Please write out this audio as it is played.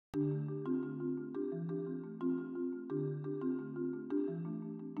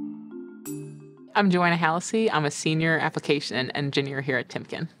I'm Joanna Hallisey. I'm a senior application engineer here at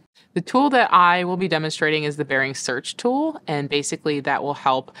Timken. The tool that I will be demonstrating is the bearing search tool, and basically that will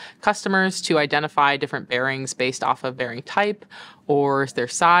help customers to identify different bearings based off of bearing type or their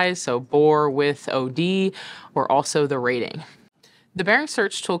size, so bore, width, OD, or also the rating. The bearing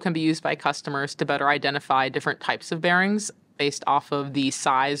search tool can be used by customers to better identify different types of bearings based off of the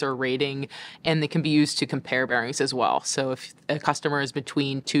size or rating, and they can be used to compare bearings as well. So if a customer is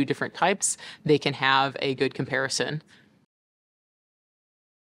between two different types, they can have a good comparison.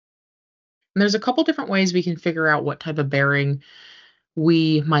 And there's a couple different ways we can figure out what type of bearing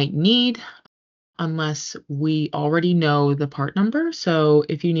we might need unless we already know the part number. So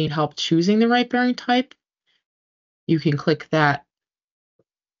if you need help choosing the right bearing type, you can click that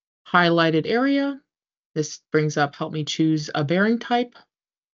highlighted area. This brings up help me choose a bearing type.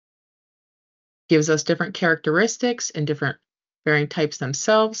 Gives us different characteristics and different bearing types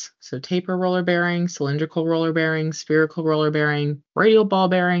themselves. So taper roller bearing, cylindrical roller bearing, spherical roller bearing, radial ball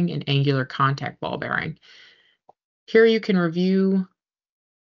bearing, and angular contact ball bearing. Here you can review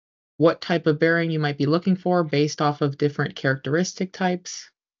what type of bearing you might be looking for based off of different characteristic types.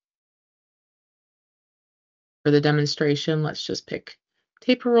 For the demonstration, let's just pick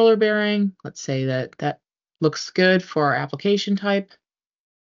taper roller bearing. Let's say that looks good for our application type.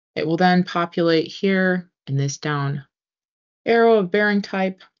 It will then populate here in this down arrow of bearing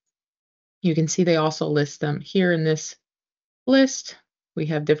type. You can see they also list them here in this list. We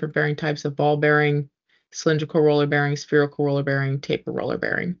have different bearing types of ball bearing, cylindrical roller bearing, spherical roller bearing, taper roller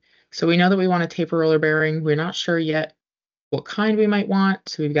bearing. So we know that we want a taper roller bearing. We're not sure yet what kind we might want.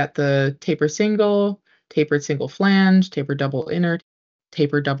 So we've got the taper single, tapered single flange, taper double inner,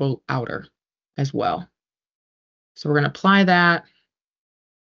 taper double outer as well. So we're going to apply that.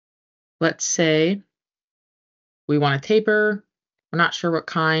 Let's say we want a taper. We're not sure what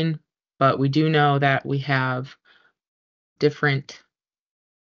kind, but we do know that we have different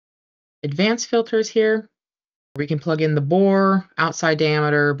advanced filters here. We can plug in the bore, outside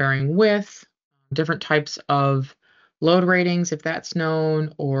diameter, bearing width, different types of load ratings if that's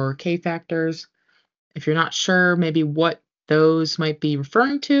known, or K factors. If you're not sure maybe what those might be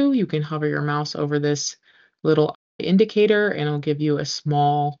referring to, you can hover your mouse over this little indicator and it'll give you a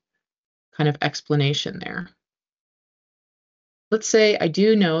small kind of explanation there. Let's say I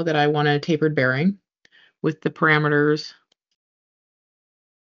do know that I want a tapered bearing with the parameters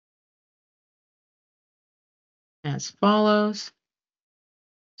as follows.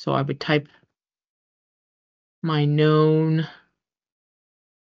 So I would type my known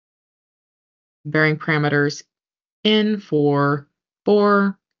bearing parameters in for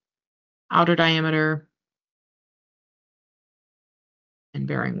bore, outer diameter, and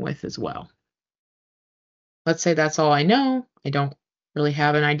bearing width as well. Let's say that's all I know. I don't really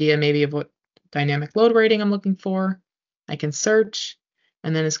have an idea maybe of what dynamic load rating I'm looking for. I can search,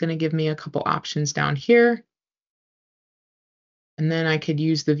 and then it's going to give me a couple options down here. And then I could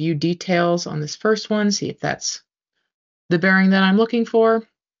use the view details on this first one, see if that's the bearing that I'm looking for.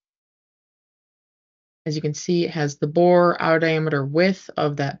 As you can see, it has the bore, outer diameter, width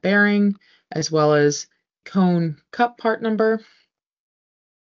of that bearing, as well as cone cup part number.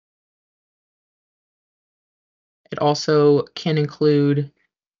 It also can include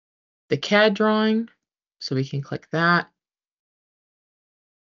the CAD drawing, so we can click that.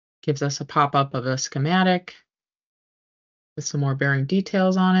 Gives us a pop-up of a schematic with some more bearing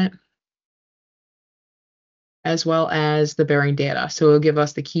details on it, as well as the bearing data. So it'll give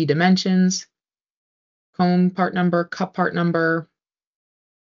us the key dimensions, cone part number, cup part number.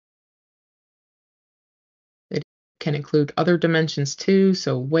 It can include other dimensions too,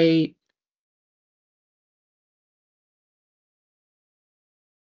 so weight,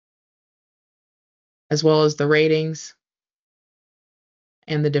 as well as the ratings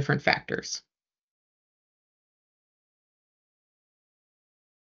and the different factors.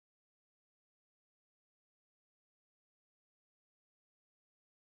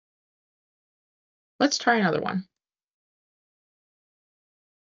 Let's try another one.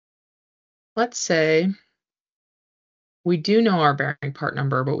 Let's say we do know our bearing part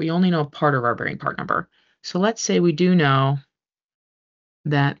number, but we only know part of our bearing part number. So let's say we do know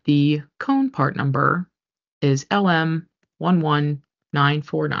that the cone part number is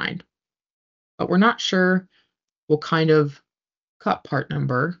LM11949, but we're not sure what kind of cup part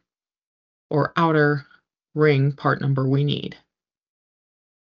number or outer ring part number we need.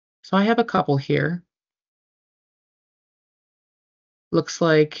 So I have a couple here. Looks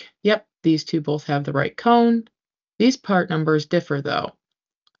like, yep, these two both have the right cone. These part numbers differ though.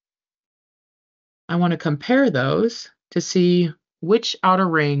 I want to compare those to see which outer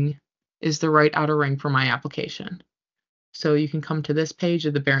ring is the right outer ring for my application. So you can come to this page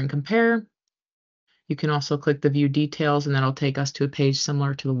of the bearing compare. You can also click the view details, and that'll take us to a page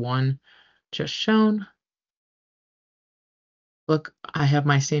similar to the one just shown. Look, I have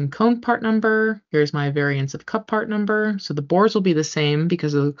my same cone part number. Here's my variance of cup part number. So the bores will be the same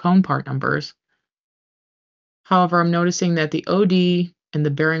because of the cone part numbers. However, I'm noticing that the OD and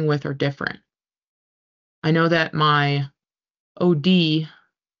the bearing width are different. I know that my OD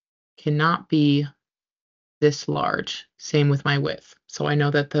cannot be this large. Same with my width. So I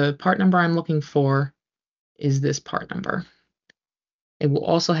know that the part number I'm looking for is this part number. It will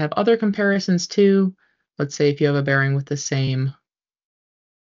also have other comparisons too. Let's say if you have a bearing with the same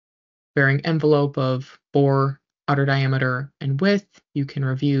bearing envelope of bore, outer diameter, and width, you can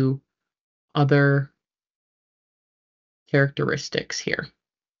review other characteristics here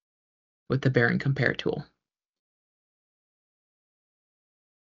with the bearing compare tool.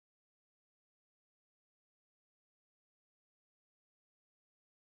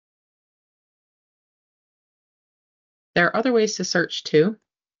 There are other ways to search too.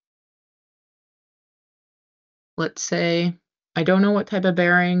 Let's say I don't know what type of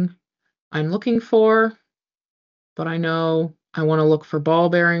bearing I'm looking for, but I know I want to look for ball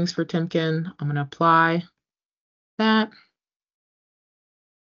bearings for Timken. I'm going to apply that.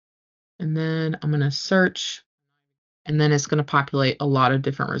 And then I'm going to search, and then it's going to populate a lot of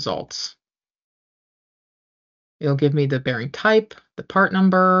different results. It'll give me the bearing type, the part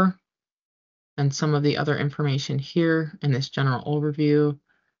number, and some of the other information here in this general overview.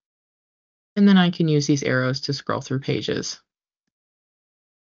 And then I can use these arrows to scroll through pages.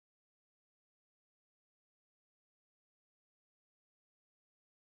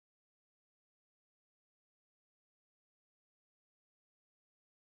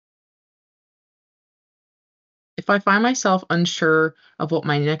 If I find myself unsure of what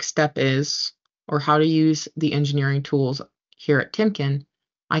my next step is or how to use the engineering tools here at Timken,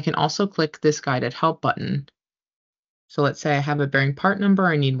 I can also click this guided help button. So let's say I have a bearing part number,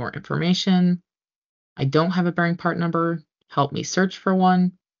 I need more information. I don't have a bearing part number, help me search for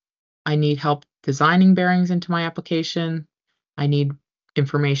one. I need help designing bearings into my application. I need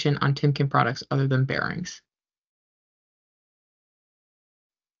information on Timken products other than bearings.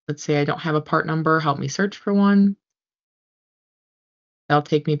 Let's say I don't have a part number, help me search for one. That'll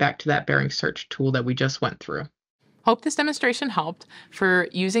take me back to that bearing search tool that we just went through. Hope this demonstration helped. For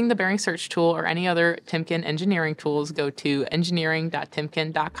using the bearing search tool or any other Timken engineering tools, go to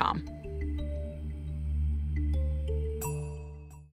engineering.timken.com.